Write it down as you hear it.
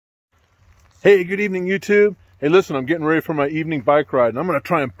Hey, good evening, YouTube. Hey, listen, I'm getting ready for my evening bike ride, and I'm going to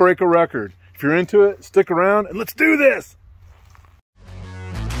try and break a record. If you're into it, stick around, and let's do this!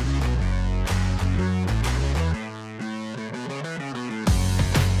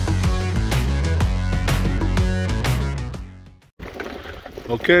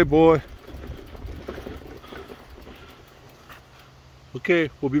 Okay, boy. Okay,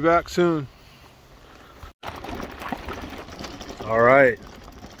 we'll be back soon. All right.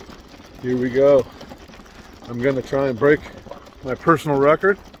 Here we go. I'm gonna try and break my personal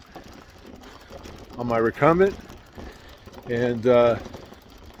record on my Recumbent, and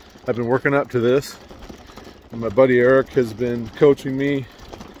I've been working up to this, and my buddy Eric has been coaching me,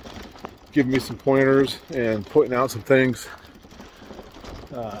 giving me some pointers and pointing out some things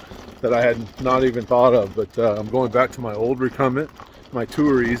that I had not even thought of, but I'm going back to my old Recumbent, my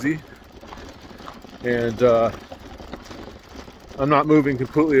Tour Easy, and I'm not moving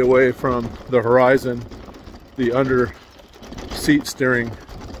completely away from the Horizon, the under seat steering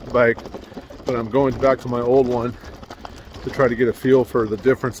bike, but I'm going back to my old one to try to get a feel for the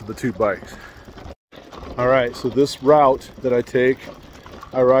difference of the two bikes. All right, so this route that I take,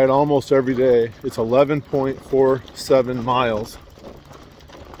 I ride almost every day. It's 11.47 miles.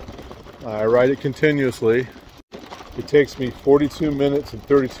 I ride it continuously. It takes me 42 minutes and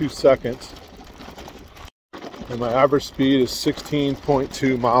 32 seconds. And my average speed is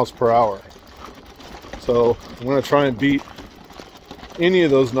 16.2 miles per hour. So I'm going to try and beat any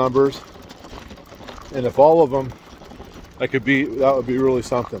of those numbers. And if all of them I could beat, that would be really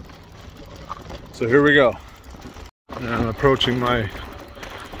something. So here we go. And I'm approaching my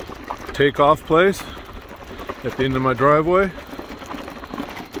takeoff place at the end of my driveway.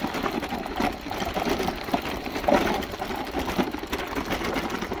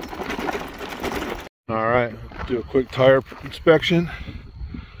 All right, do a quick tire inspection.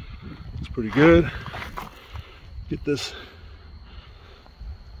 It's pretty good. Get this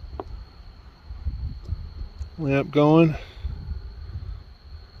lamp going.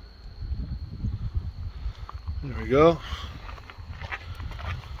 There we go.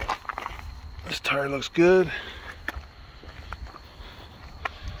 This tire looks good.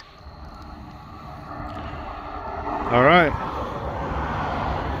 All right.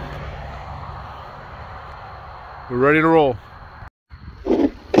 We're ready to roll.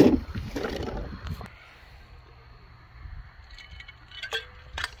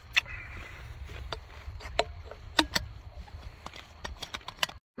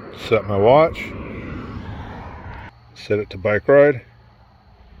 Set my watch. Set it to bike ride.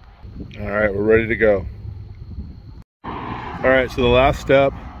 All right, we're ready to go. All right, so the last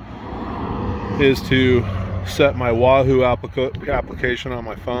step is to set my Wahoo application on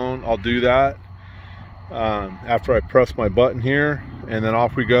my phone. I'll do that after I press my button here, and then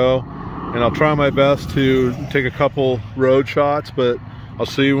off we go. And I'll try my best to take a couple road shots, but I'll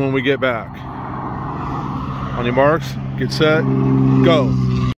see you when we get back. On your marks, get set, go.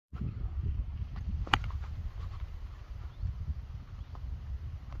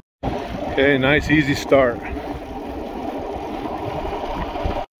 Okay, nice easy start.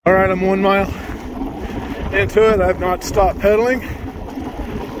 All right, I'm 1 mile into it. I've not stopped pedaling,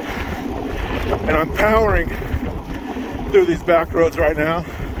 and I'm powering through these back roads right now,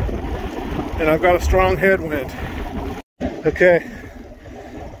 and I've got a strong headwind. Okay,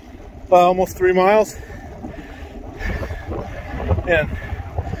 almost 3 miles, and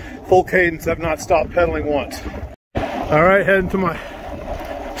full cadence. I've not stopped pedaling once. All right, heading to my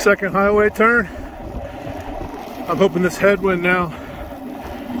second highway turn. I'm hoping this headwind now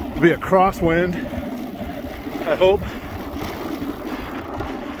will be a crosswind. I hope.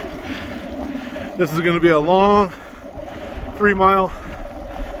 This is going to be a long 3 mile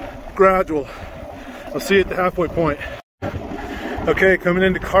gradual. I'll see you at the halfway point. Okay, coming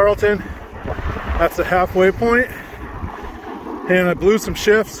into Carlton. That's the halfway point. And I blew some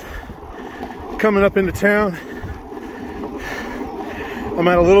shifts coming up into town. I'm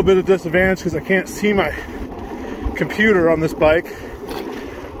at a little bit of disadvantage because I can't see my computer on this bike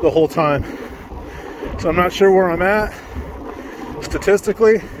the whole time. So I'm not sure where I'm at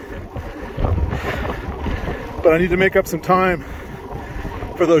statistically, but I need to make up some time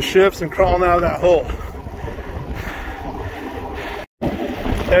for those shifts and crawling out of that hole.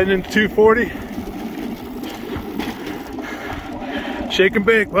 Heading into 240. Shake and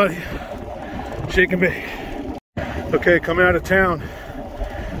bake, buddy. Shake and bake. Okay, coming out of town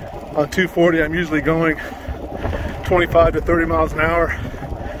on 240, I'm usually going 25 to 30 miles an hour.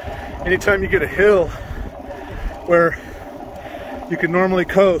 Anytime you get a hill where you can normally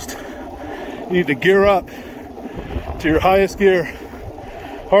coast, you need to gear up to your highest gear,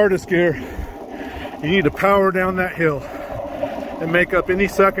 hardest gear, You need to power down that hill and make up any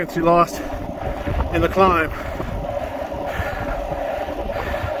seconds you lost in the climb.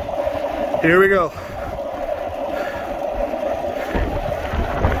 Here we go.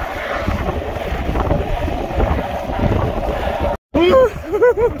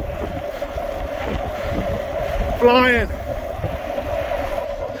 Flying.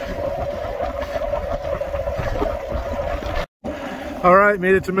 All right,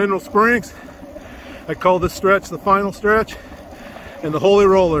 made it to Mineral Springs. I call this stretch the final stretch and the Holy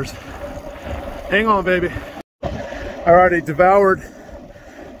Rollers. Hang on, baby. I already devoured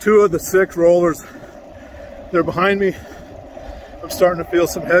 2 of the 6 rollers. They're behind me. I'm starting to feel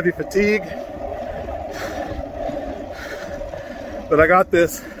some heavy fatigue, but I got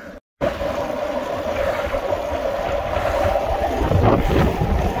this.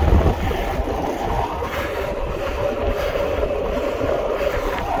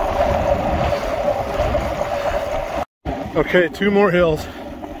 Okay, 2 more hills.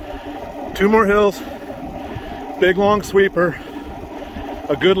 2 more hills. Big long sweeper.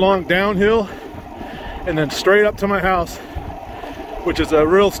 A good long downhill. And then straight up to my house, which is a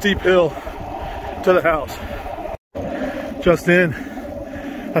real steep hill to the house. Just in,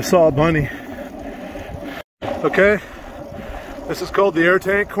 I saw a bunny. Okay, this is called the air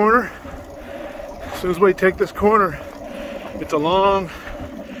tank corner. As soon as we take this corner, it's a long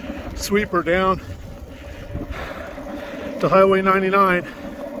sweeper down to Highway 99,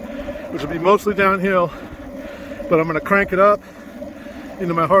 which will be mostly downhill, but I'm gonna crank it up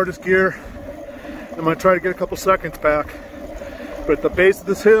into my hardest gear. I'm gonna try to get a couple seconds back. But at the base of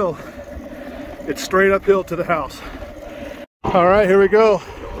this hill, it's straight uphill to the house. All right, here we go.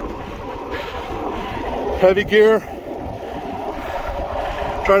 Heavy gear.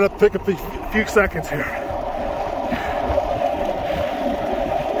 Try to pick up a few seconds here.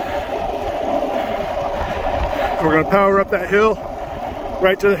 We're gonna power up that hill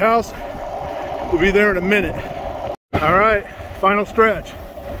right to the house. We'll be there in a minute. All right, final stretch.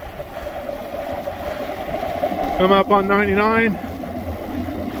 Come up on 99.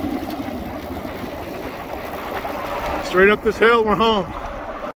 Straight up this hill, we're home.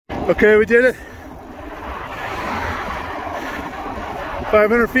 Okay, we did it.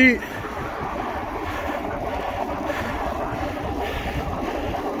 500 feet.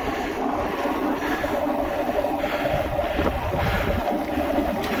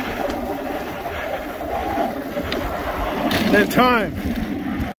 And time.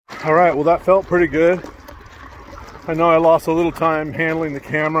 All right, well that felt pretty good. I know I lost a little time handling the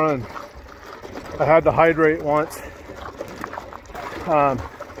camera and I had to hydrate once.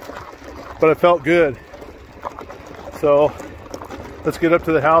 But it felt good. So let's get up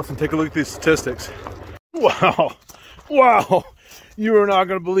to the house and take a look at these statistics. Wow, wow, you are not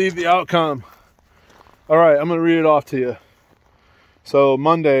gonna believe the outcome. All right, I'm gonna read it off to you. So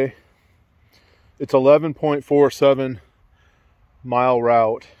Monday, it's 11.47 mile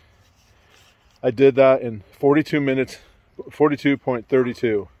route. I did that in 42 minutes,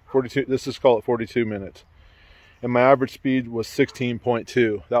 42.32. 42, let's just call it 42 minutes. And my average speed was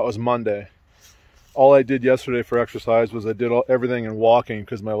 16.2. That was Monday. All I did yesterday for exercise was I did everything in walking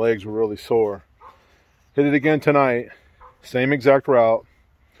because my legs were really sore. Hit it again tonight. Same exact route.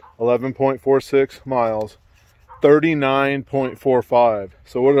 11.46 miles. 39.45.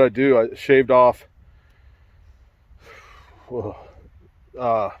 So what did I do? I shaved off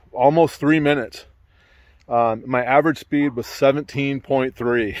almost 3 minutes. My average speed was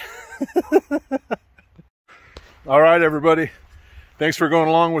 17.3. All right, everybody. Thanks for going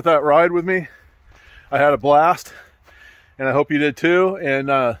along with that ride with me. I had a blast, and I hope you did too.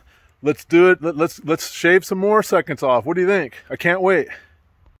 And let's do it. Let's shave some more seconds off. What do you think? I can't wait.